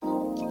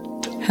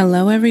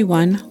Hello,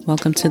 everyone.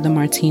 Welcome to the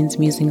Martine's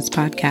Musings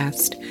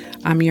podcast.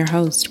 I'm your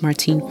host,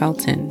 Martine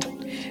Felton.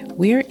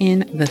 We're in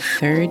the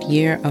third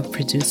year of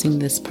producing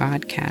this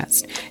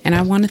podcast, and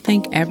I want to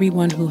thank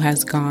everyone who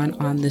has gone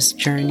on this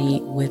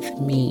journey with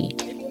me.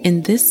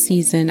 In this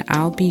season,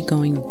 I'll be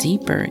going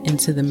deeper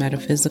into the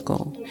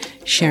metaphysical,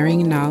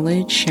 sharing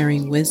knowledge,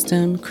 sharing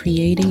wisdom,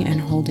 creating and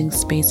holding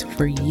space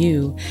for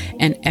you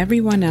and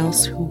everyone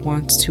else who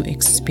wants to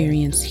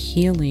experience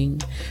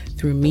healing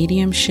through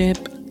mediumship,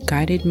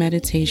 guided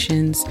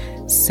meditations,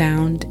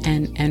 sound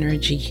and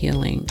energy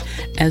healing,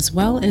 as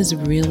well as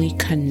really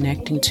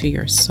connecting to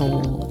your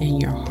soul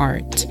and your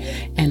heart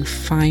and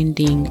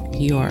finding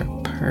your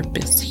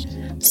purpose.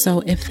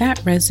 So if that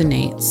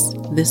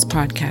resonates, this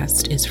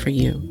podcast is for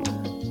you.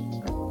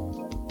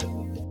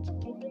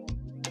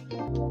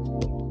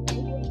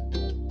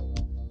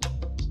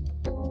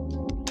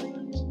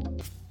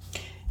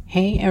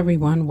 Hey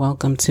everyone,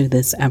 welcome to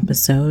this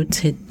episode.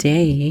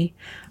 Today,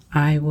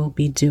 I will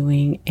be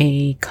doing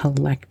a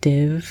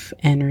collective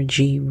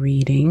energy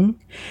reading,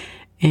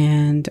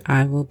 and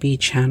I will be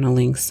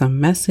channeling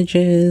some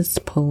messages,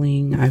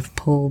 I've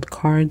pulled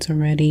cards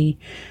already,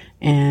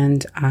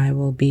 and I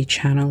will be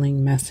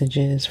channeling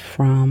messages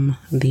from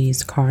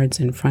these cards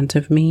in front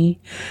of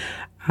me.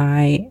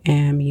 I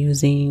am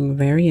using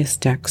various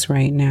decks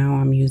right now.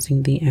 I'm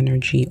using the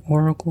Energy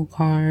Oracle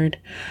card.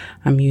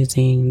 I'm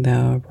using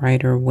the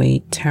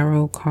Rider-Waite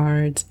Tarot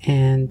cards,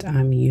 and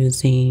I'm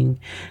using,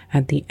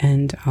 at the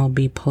end, I'll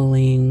be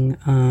pulling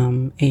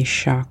a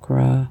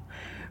chakra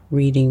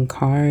reading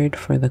card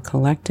for the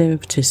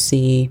collective to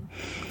see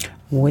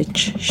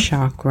which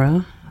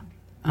chakra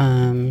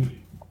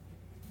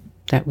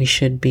that we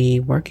should be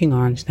working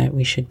on, that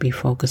we should be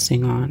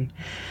focusing on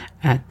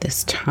at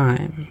this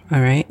time.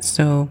 All right.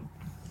 So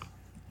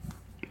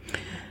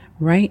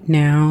right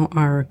now,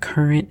 our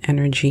current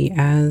energy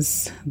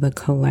as the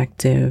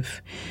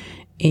collective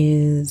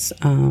is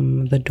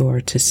the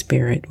Door to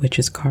Spirit, which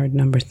is card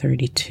number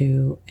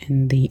 32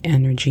 in the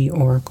Energy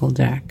Oracle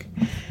deck.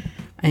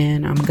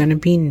 And I'm going to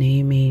be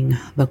naming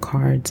the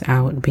cards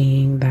out,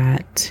 being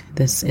that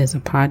this is a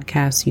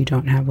podcast. You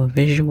don't have a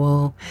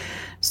visual.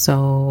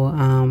 So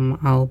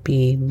I'll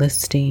be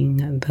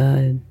listing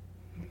the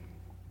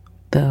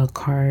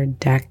card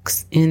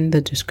decks in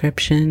the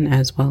description,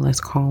 as well as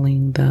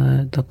calling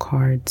the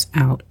cards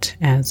out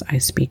as I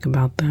speak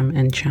about them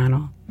and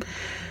channel.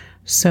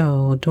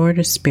 So, Door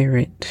to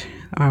Spirit,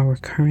 our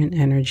current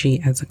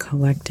energy as a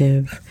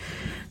collective,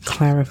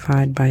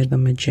 clarified by the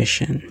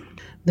Magician.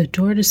 The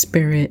Door to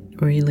Spirit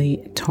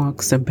really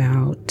talks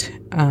about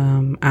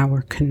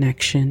our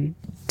connection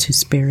to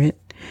Spirit.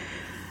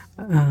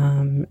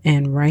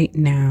 And right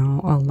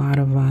now, a lot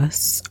of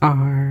us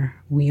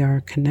we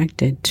are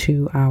connected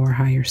to our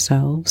higher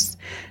selves,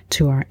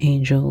 to our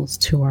angels,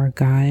 to our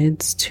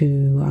guides,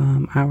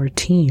 to our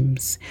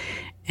teams.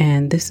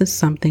 And this is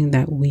something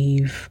that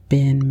we've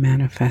been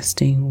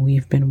manifesting,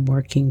 we've been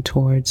working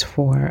towards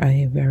for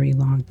a very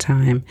long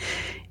time.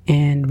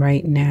 And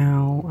right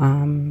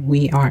now,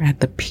 we are at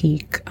the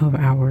peak of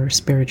our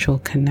spiritual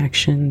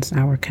connections,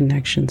 our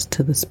connections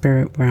to the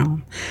spirit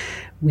realm.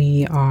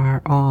 We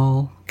are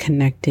all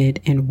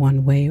connected in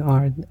one way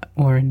or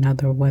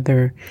another,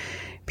 whether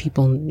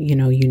people, you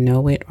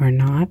know it or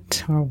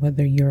not, or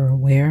whether you're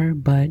aware,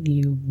 but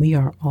we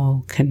are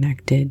all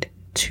connected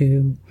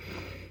to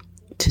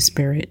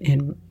spirit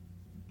in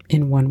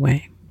one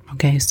way.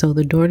 Okay, so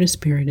the Door to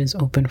Spirit is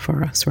open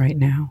for us right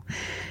now.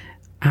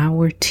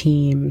 Our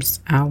teams,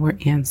 our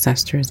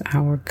ancestors,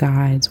 our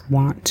guides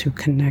want to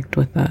connect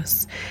with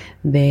us.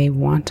 They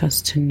want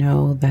us to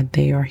know that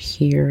they are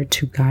here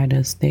to guide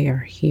us. They are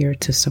here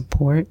to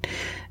support.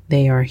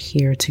 They are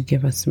here to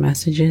give us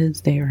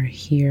messages. They are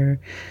here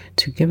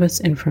to give us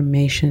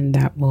information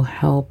that will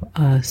help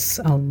us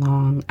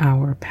along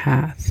our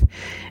path.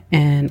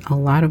 And a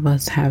lot of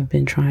us have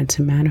been trying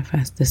to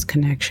manifest this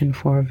connection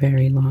for a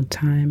very long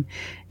time,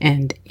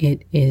 and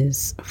it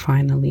is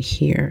finally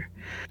here.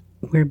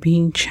 We're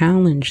being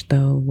challenged,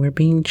 though. We're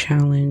being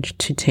challenged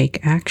to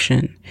take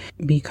action,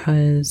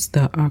 because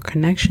our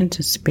connection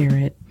to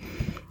spirit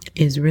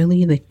is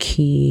really the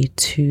key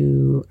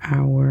to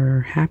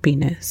our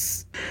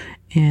happiness.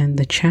 And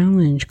the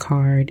challenge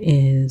card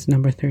is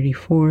number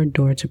 34,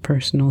 Door to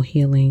Personal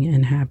Healing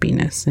and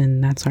Happiness.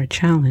 And that's our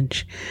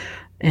challenge.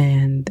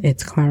 And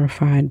it's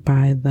clarified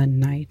by the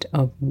Knight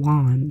of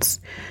Wands.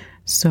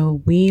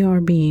 So we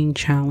are being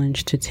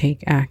challenged to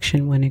take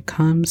action when it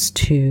comes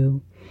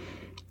to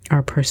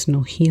our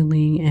personal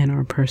healing and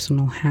our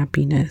personal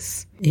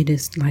happiness. It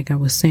is, like I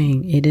was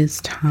saying, it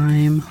is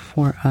time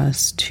for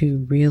us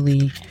to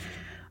really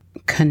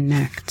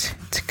connect,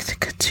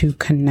 to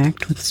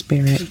connect with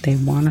spirit. They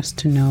want us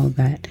to know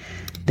that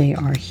they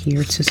are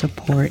here to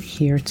support,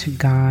 here to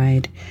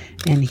guide,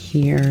 and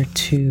here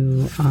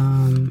to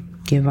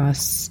give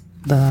us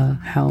the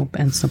help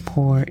and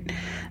support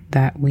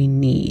that we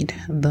need.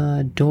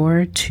 The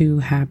door to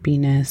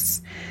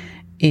happiness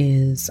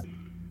is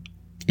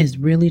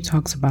really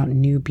talks about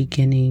new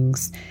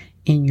beginnings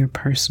in your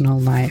personal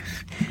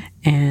life.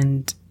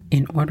 And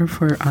in order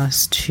for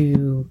us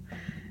to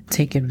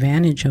take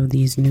advantage of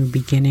these new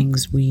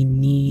beginnings, we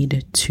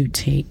need to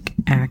take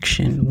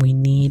action. We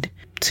need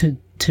to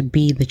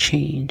be the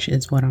change,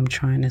 is what I'm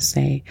trying to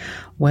say.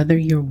 Whether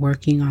you're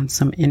working on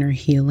some inner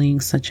healing,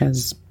 such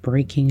as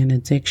breaking an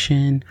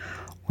addiction,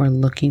 or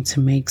looking to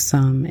make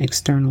some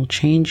external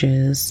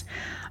changes,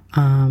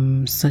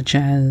 such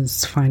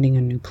as finding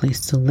a new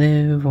place to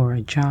live or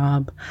a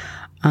job,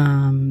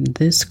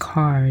 this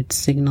card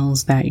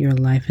signals that your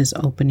life is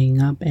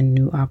opening up and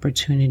new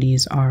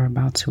opportunities are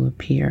about to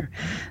appear.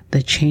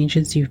 The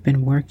changes you've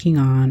been working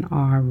on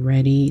are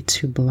ready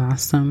to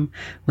blossom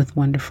with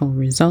wonderful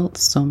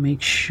results. So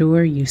make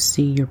sure you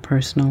see your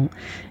personal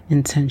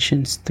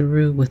intentions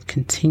through with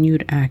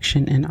continued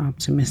action and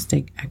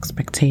optimistic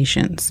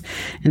expectations.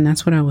 And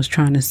that's what I was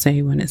trying to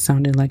say when it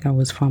sounded like I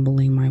was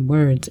fumbling my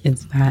words,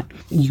 is that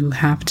you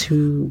have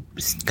to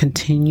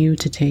continue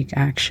to take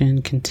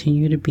action,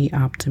 continue to be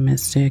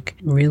optimistic,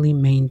 really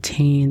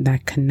maintain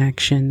that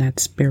connection, that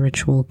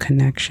spiritual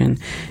connection,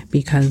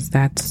 because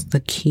that's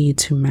the key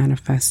to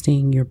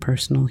manifesting your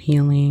personal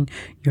healing,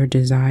 your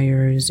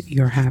desires,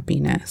 your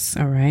happiness.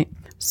 All right.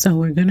 So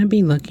we're going to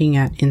be looking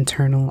at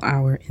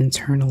our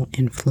internal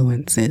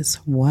influences.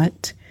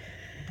 What's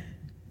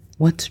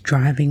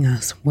driving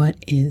us? What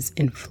is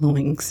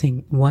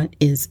influencing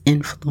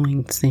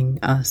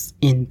us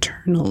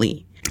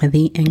internally?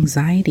 The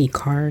anxiety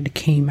card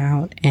came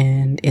out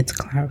and it's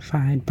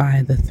clarified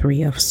by the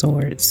Three of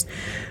Swords,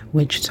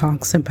 which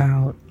talks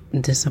about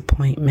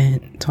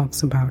disappointment,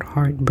 talks about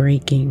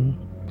heartbreaking,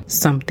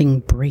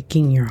 something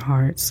breaking your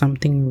heart,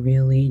 something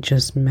really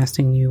just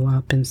messing you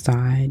up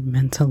inside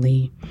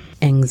mentally,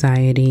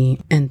 anxiety,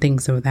 and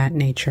things of that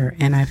nature.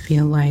 And I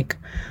feel like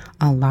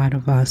a lot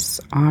of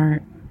us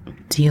are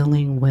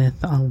dealing with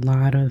a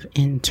lot of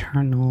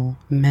internal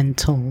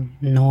mental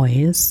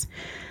noise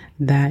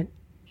that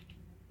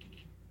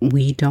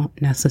we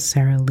don't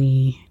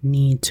necessarily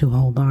need to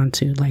hold on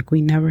to. Like, we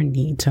never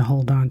need to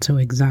hold on to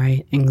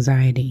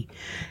anxiety,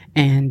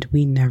 and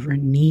we never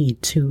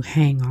need to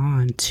hang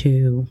on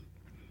to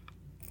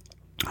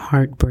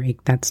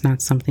heartbreak. That's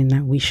not something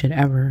that we should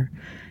ever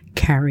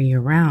carry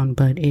around,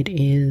 but it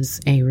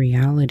is a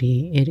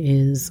reality. It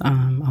is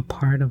a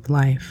part of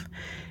life.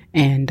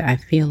 And I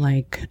feel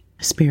like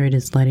Spirit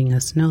is letting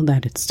us know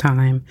that it's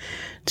time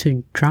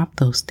to drop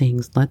those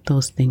things, let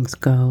those things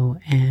go,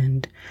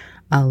 and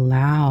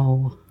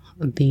allow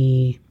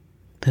the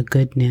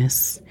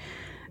goodness,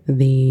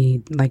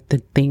 the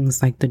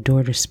things like the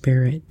door to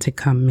spirit to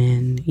come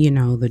in,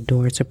 the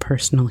door to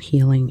personal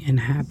healing and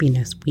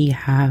happiness. We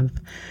have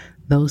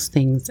those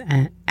things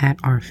at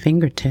our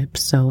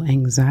fingertips. So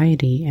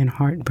anxiety and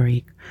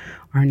heartbreak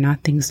are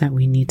not things that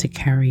we need to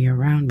carry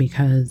around,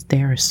 because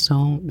there is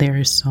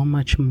so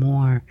much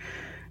more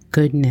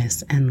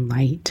goodness and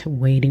light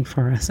waiting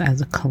for us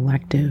as a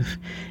collective.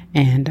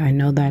 And I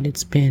know that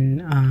it's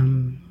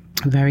been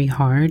very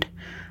hard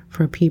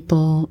for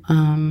people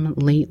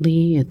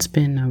lately. It's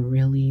been a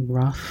really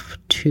rough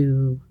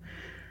 2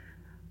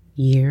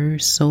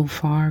 years so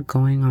far,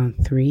 going on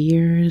 3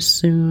 years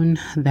soon,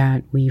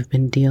 that we've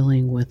been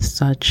dealing with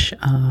such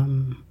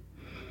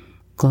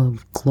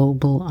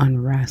global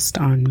unrest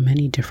on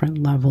many different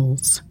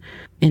levels.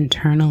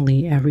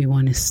 Internally,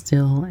 everyone is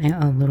still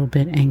a little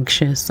bit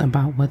anxious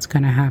about what's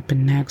going to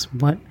happen next.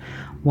 What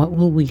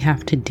will we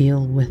have to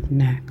deal with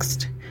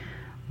next?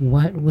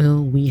 What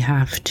will we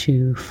have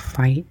to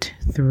fight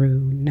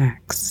through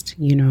next?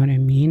 You know what I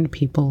mean?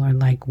 People are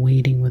like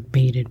waiting with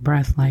bated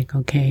breath, like,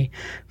 okay,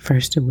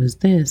 first it was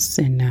this,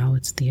 and now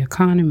it's the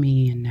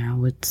economy, and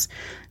now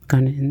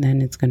and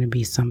then it's gonna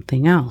be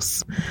something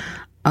else.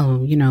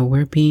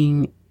 We're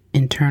being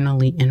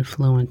internally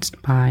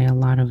influenced by a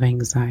lot of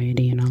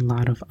anxiety and a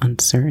lot of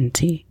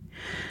uncertainty.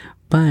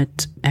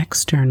 But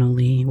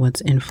externally,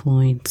 what's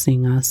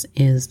influencing us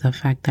is the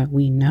fact that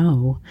we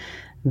know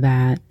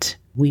that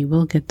we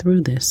will get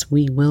through this.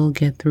 We will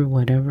get through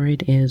whatever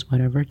it is,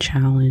 whatever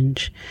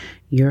challenge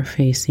you're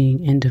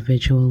facing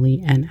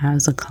individually. And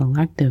as a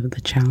collective,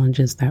 the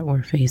challenges that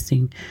we're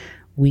facing,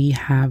 we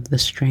have the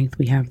strength,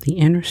 we have the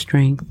inner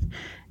strength.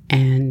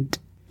 And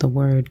the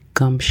word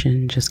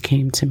gumption just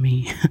came to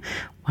me.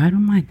 Why do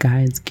my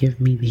guides give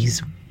me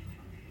these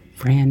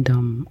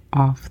random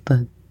off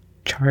the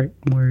chart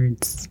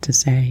words to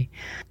say?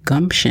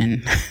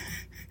 Gumption.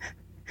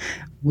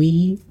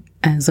 We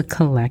as a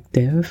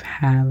collective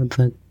have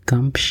the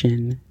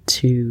gumption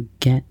to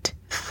get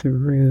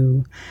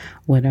through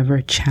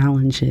whatever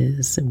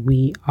challenges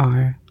we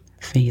are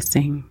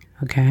facing,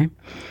 okay?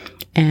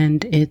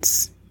 And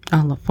it's,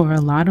 for a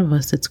lot of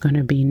us, it's going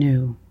to be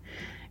new.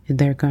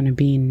 They're going to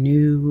be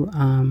new.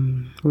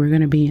 We're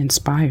going to be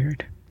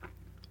inspired.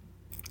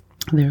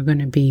 There are going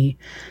to be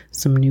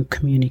some new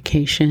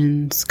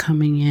communications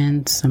coming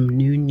in, some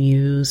new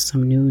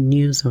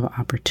news of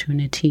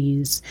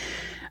opportunities,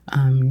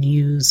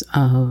 news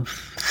of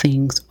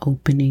things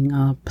opening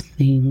up,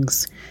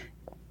 things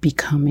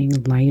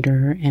becoming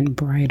lighter and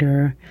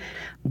brighter.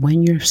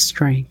 When your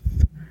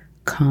strength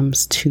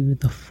comes to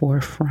the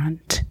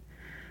forefront,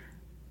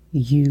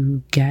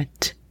 you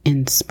get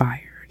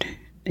inspired.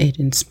 It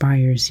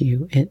inspires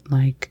you. It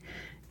like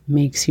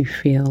makes you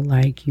feel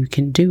like you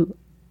can do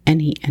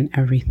any and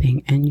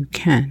everything, and you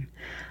can.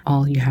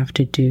 All you have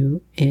to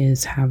do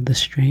is have the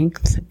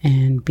strength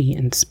and be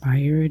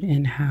inspired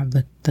and have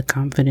the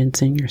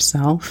confidence in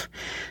yourself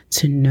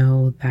to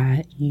know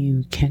that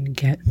you can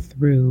get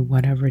through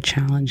whatever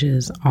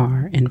challenges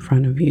are in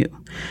front of you.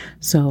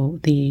 So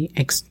the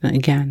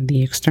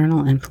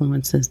external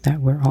influences that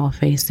we're all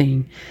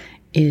facing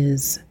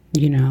is,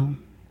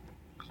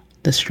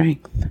 the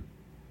strength.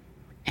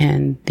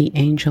 And the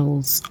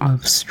angels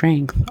of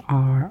strength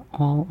are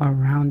all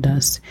around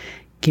us,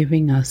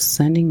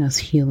 sending us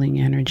healing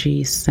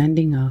energy,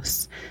 sending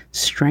us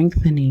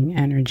strengthening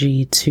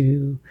energy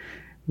to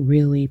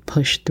really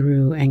push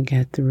through and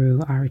get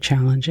through our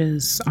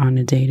challenges on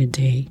a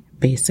day-to-day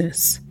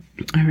basis.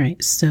 All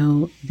right,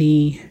 so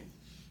the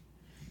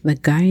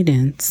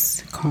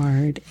guidance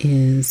card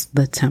is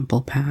the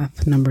Temple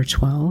Path, number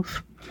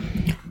 12,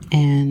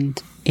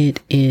 and it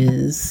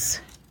is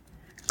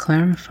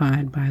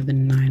clarified by the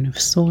Nine of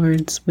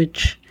Swords,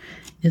 which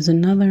is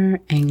another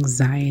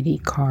anxiety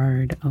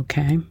card,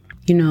 okay?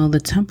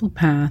 The Temple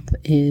Path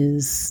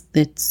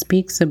it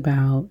speaks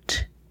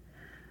about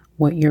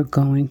what you're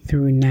going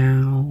through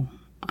now,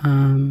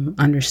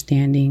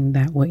 understanding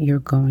that what you're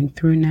going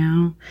through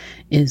now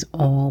is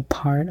all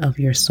part of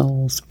your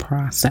soul's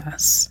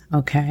process,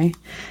 okay?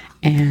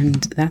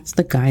 And that's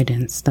the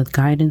guidance. The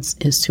guidance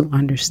is to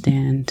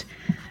understand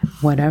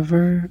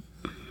whatever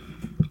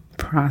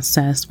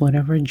process,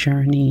 whatever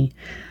journey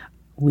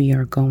we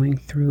are going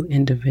through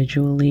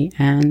individually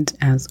and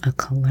as a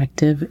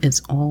collective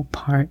is all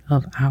part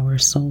of our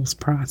soul's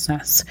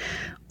process.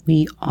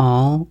 We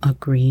all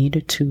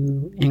agreed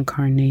to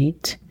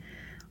incarnate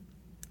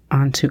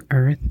onto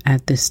earth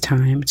at this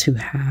time to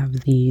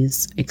have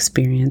these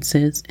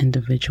experiences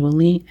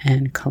individually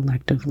and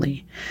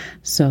collectively.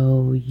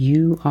 So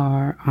you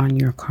are on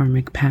your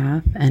karmic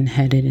path and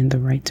headed in the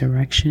right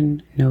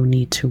direction. No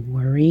need to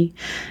worry.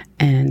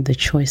 And the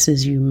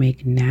choices you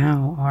make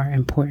now are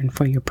important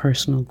for your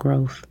personal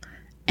growth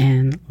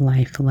and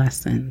life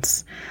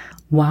lessons.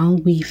 While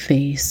we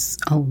face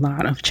a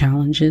lot of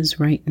challenges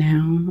right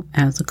now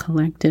as a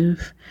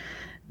collective,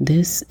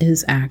 this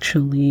is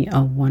actually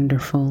a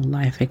wonderful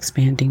life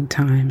expanding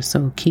time.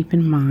 So keep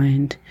in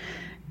mind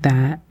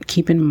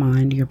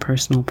your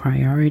personal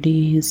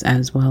priorities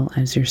as well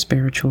as your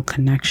spiritual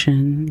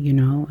connection,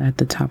 at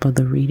the top of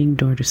the reading,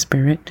 Door to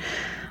Spirit.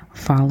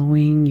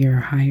 Following your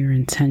higher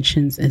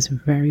intentions is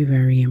very,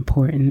 very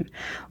important.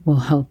 Will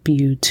help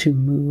you to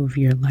move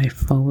your life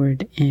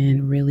forward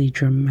in really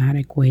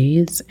dramatic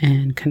ways,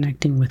 and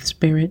connecting with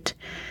spirit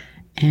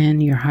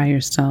and your higher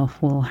self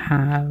will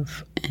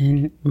have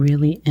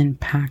really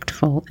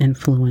impactful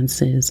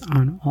influences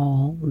on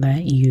all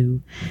that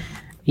you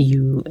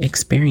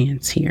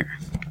experience here.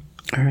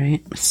 All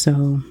right.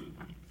 So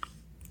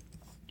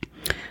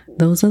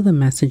those are the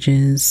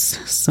messages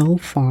so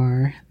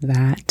far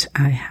that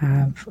I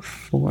have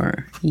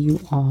for you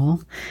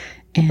all.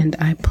 And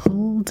I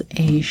pulled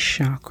a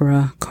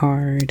chakra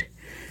card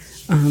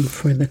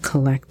for the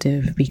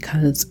collective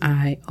because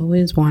I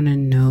always want to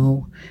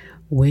know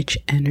which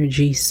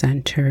energy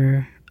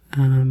center,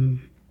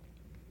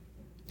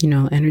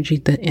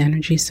 the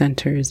energy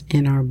centers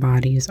in our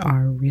bodies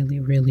are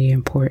really, really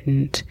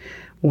important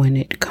when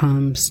it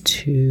comes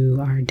to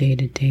our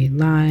day-to-day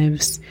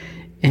lives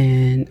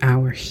and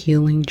our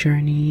healing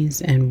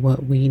journeys and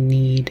what we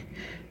need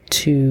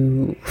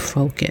to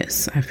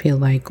focus. I feel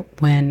like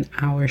when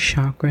our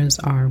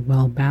chakras are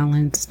well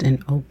balanced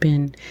and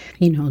open,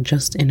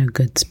 just in a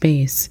good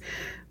space,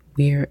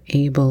 we're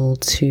able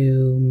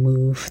to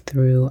move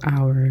through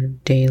our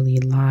daily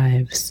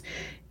lives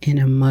in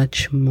a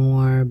much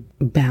more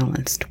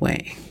balanced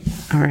way.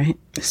 All right.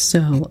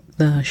 So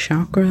the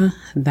chakra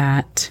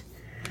that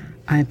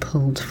I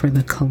pulled for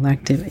the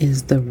collective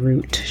is the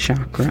root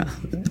chakra,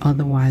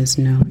 otherwise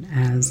known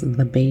as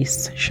the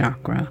base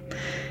chakra.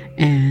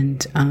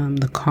 And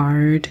the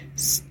card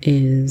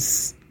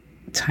is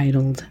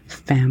titled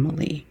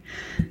Family.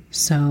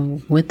 So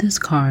with this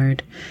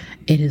card,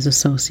 it is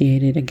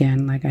associated,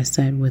 again, like I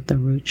said, with the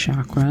root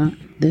chakra.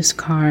 This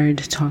card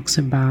talks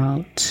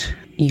about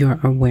your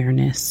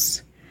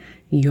awareness,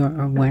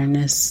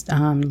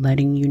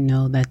 letting you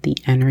know that the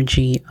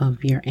energy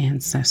of your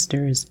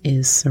ancestors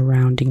is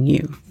surrounding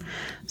you.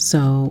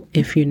 So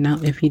if you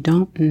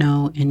don't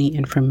know any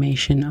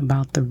information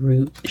about the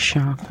root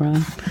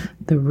chakra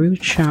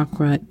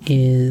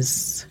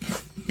is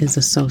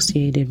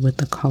associated with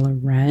the color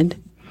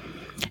red.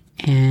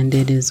 And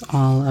it is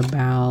all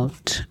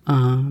about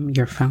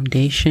your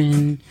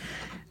foundation,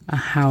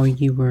 how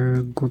you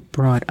were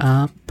brought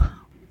up,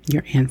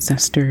 your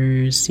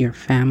ancestors, your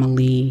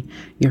family,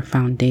 your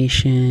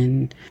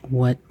foundation,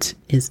 what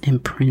is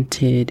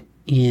imprinted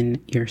in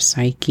your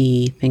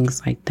psyche,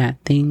 things like that,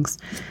 things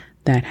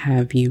that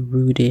have you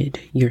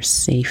rooted, your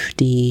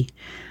safety,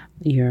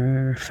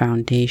 your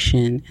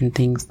foundation, and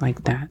things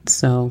like that.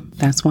 So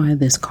that's why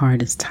this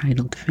card is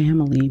titled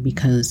Family,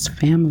 because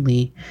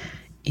family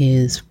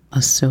is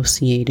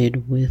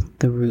associated with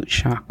the root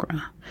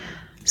chakra.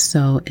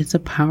 So it's a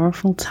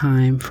powerful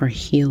time for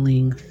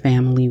healing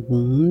family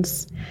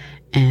wounds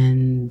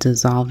and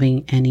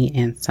dissolving any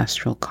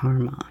ancestral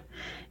karma.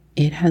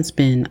 It has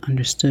been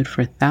understood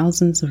for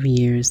thousands of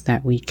years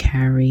that we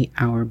carry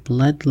our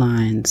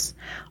bloodlines,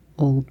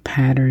 old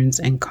patterns,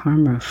 and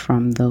karma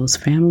from those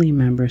family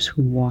members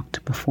who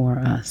walked before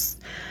us.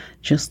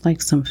 Just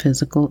like some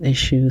physical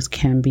issues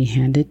can be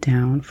handed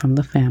down from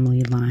the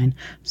family line,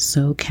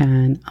 so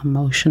can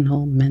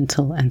emotional,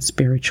 mental, and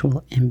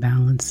spiritual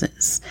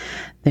imbalances.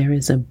 There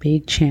is a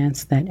big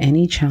chance that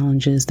any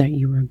challenges that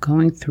you are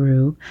going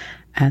through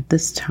at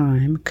this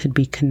time could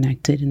be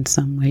connected in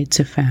some way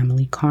to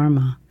family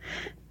karma.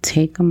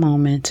 Take a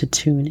moment to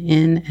tune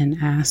in and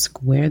ask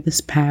where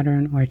this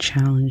pattern or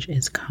challenge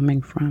is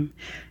coming from.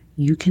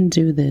 You can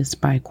do this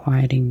by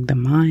quieting the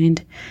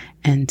mind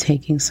and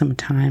taking some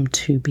time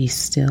to be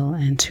still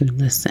and to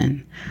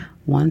listen.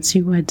 Once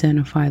you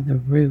identify the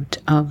root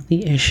of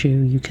the issue,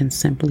 you can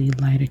simply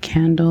light a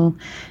candle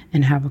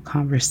and have a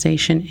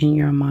conversation in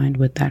your mind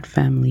with that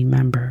family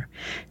member.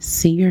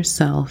 See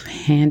yourself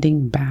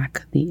handing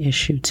back the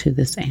issue to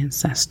this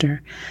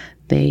ancestor.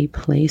 They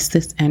place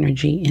this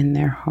energy in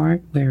their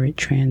heart where it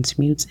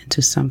transmutes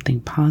into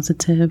something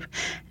positive,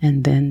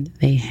 and then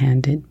they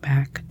hand it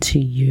back to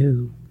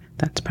you.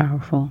 That's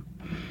powerful.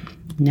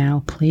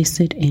 Now place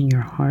it in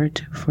your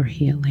heart for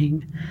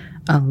healing.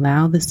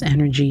 Allow this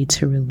energy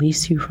to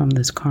release you from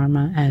this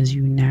karma as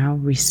you now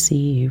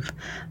receive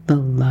the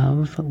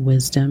love,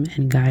 wisdom,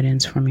 and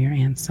guidance from your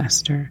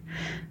ancestor.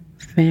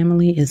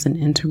 Family is an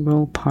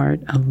integral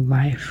part of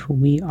life.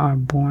 We are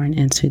born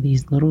into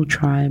these little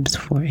tribes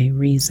for a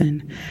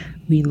reason.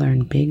 We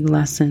learn big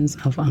lessons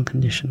of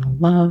unconditional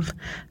love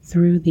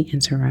through the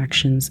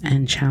interactions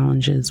and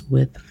challenges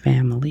with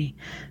family.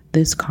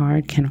 This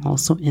card can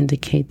also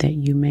indicate that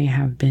you may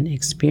have been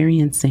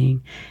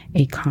experiencing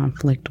a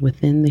conflict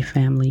within the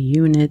family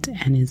unit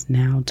and is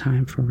now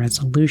time for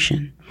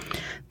resolution.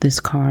 This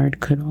card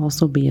could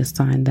also be a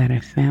sign that a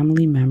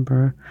family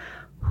member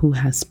who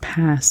has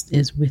passed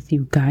is with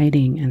you,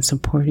 guiding and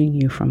supporting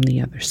you from the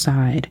other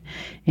side.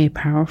 A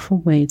powerful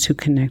way to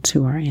connect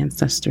to our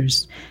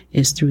ancestors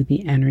is through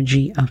the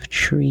energy of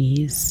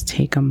trees.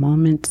 Take a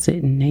moment, sit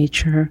in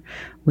nature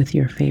with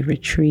your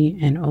favorite tree,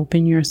 and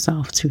open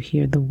yourself to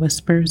hear the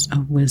whispers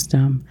of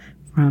wisdom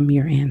from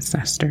your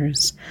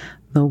ancestors,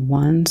 the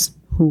ones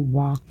who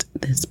walked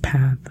this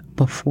path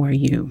before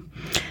you.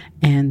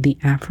 And the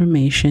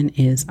affirmation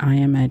is, I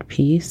am at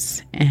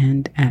peace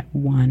and at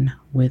one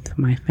with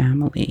my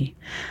family.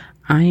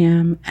 I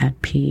am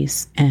at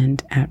peace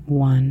and at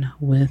one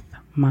with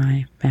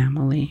my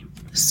family.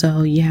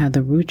 So yeah,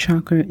 the root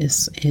chakra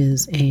is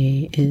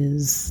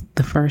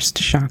the first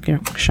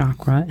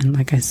chakra, and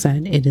like I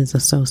said, it is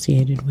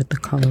associated with the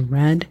color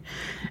red,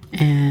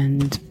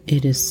 and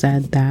it is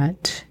said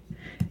that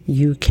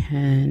you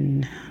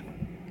can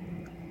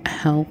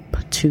help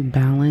to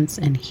balance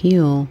and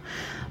heal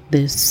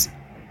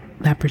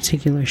that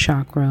particular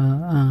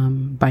chakra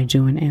by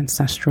doing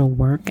ancestral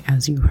work,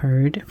 as you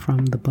heard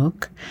from the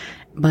book,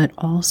 but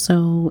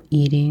also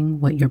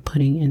eating what you're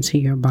putting into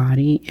your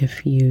body.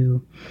 If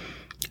you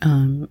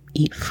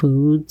eat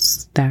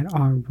foods that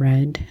are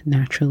red,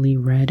 naturally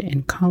red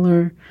in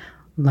color,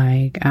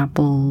 like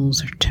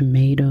apples or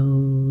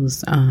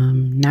tomatoes,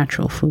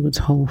 natural foods,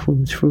 whole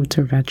foods, fruits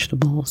or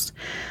vegetables,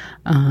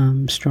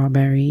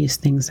 strawberries,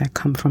 things that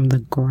come from the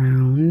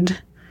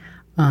ground,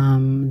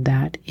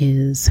 that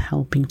is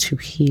helping to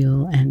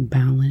heal and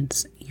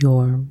balance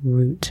your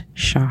root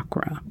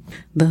chakra.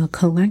 The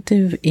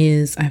collective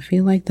I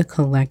feel like the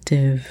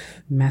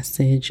collective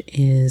message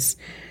is,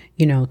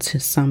 to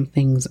sum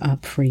things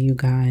up for you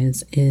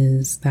guys,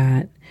 is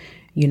that,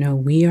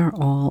 we are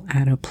all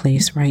at a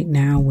place right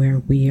now where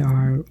we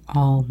are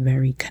all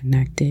very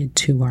connected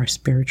to our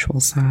spiritual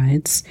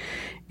sides.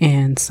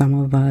 And some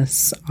of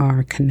us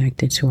are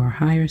connected to our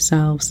higher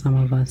selves. Some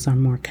of us are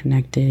more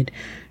connected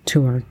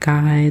to our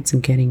guides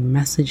and getting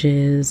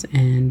messages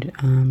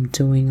and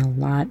doing a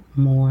lot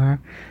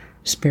more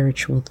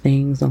spiritual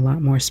things, a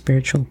lot more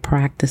spiritual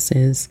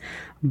practices.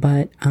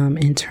 But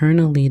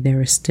internally,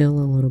 there is still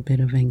a little bit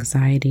of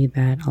anxiety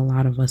that a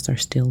lot of us are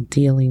still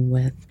dealing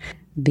with.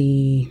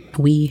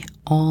 We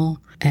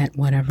all, at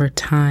whatever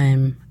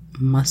time,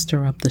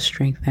 muster up the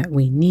strength that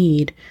we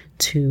need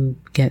to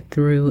get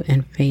through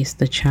and face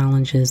the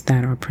challenges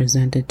that are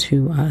presented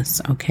to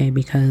us, okay?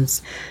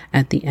 Because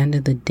at the end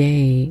of the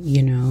day,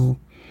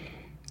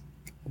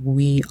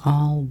 we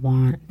all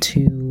want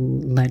to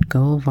let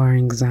go of our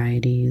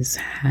anxieties,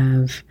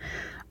 have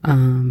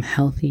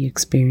healthy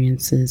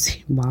experiences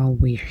while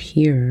we're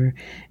here,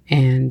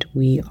 and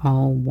we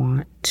all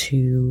want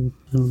to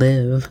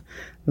live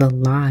the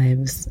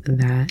lives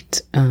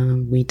that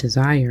we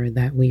desire,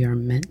 that we are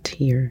meant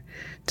here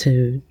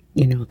to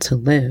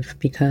live.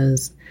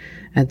 Because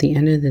at the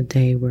end of the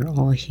day, we're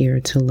all here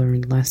to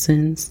learn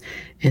lessons,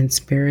 and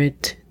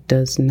spirit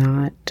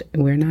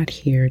we're not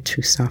here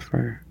to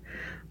suffer.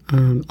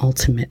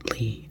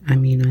 ultimately. I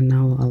mean, I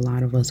know a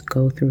lot of us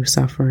go through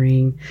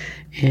suffering,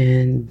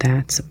 and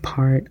that's a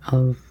part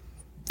of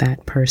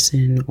that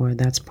person, or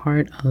that's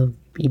part of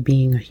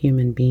being a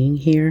human being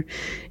here,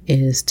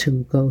 is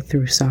to go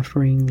through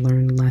suffering,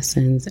 learn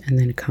lessons, and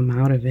then come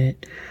out of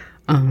it.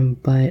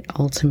 But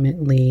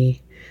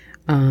ultimately,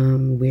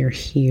 we're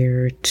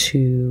here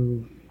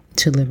to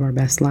live our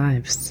best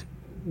lives,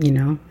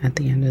 at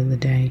the end of the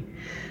day.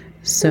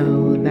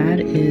 So that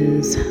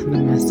is the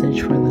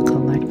message for the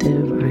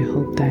collective. I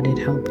hope that it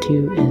helped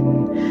you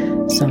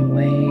in some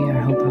way.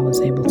 I hope I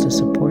was able to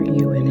support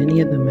you in any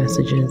of the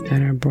messages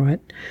that are brought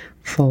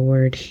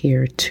forward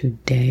here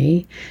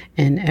today.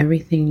 And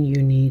everything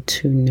you need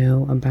to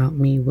know about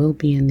me will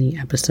be in the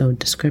episode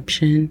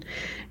description.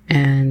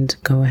 And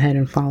go ahead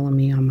and follow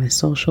me on my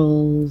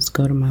socials.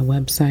 Go to my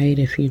website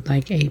if you'd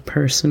like a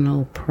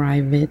personal,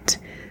 private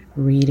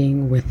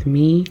reading with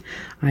me.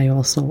 I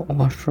also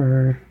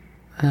offer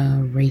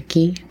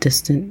Reiki,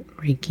 distant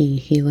Reiki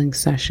healing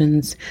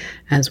sessions,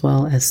 as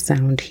well as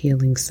sound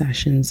healing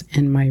sessions.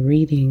 And my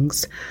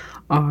readings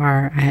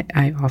are,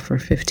 I offer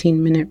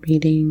 15-minute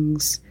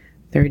readings,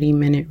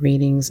 30-minute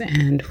readings,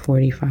 and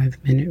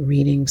 45-minute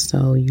readings.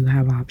 So you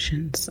have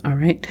options. All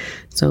right.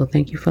 So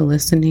thank you for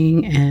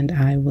listening, and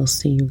I will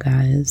see you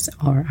guys,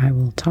 or I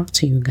will talk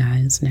to you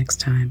guys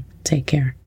next time. Take care.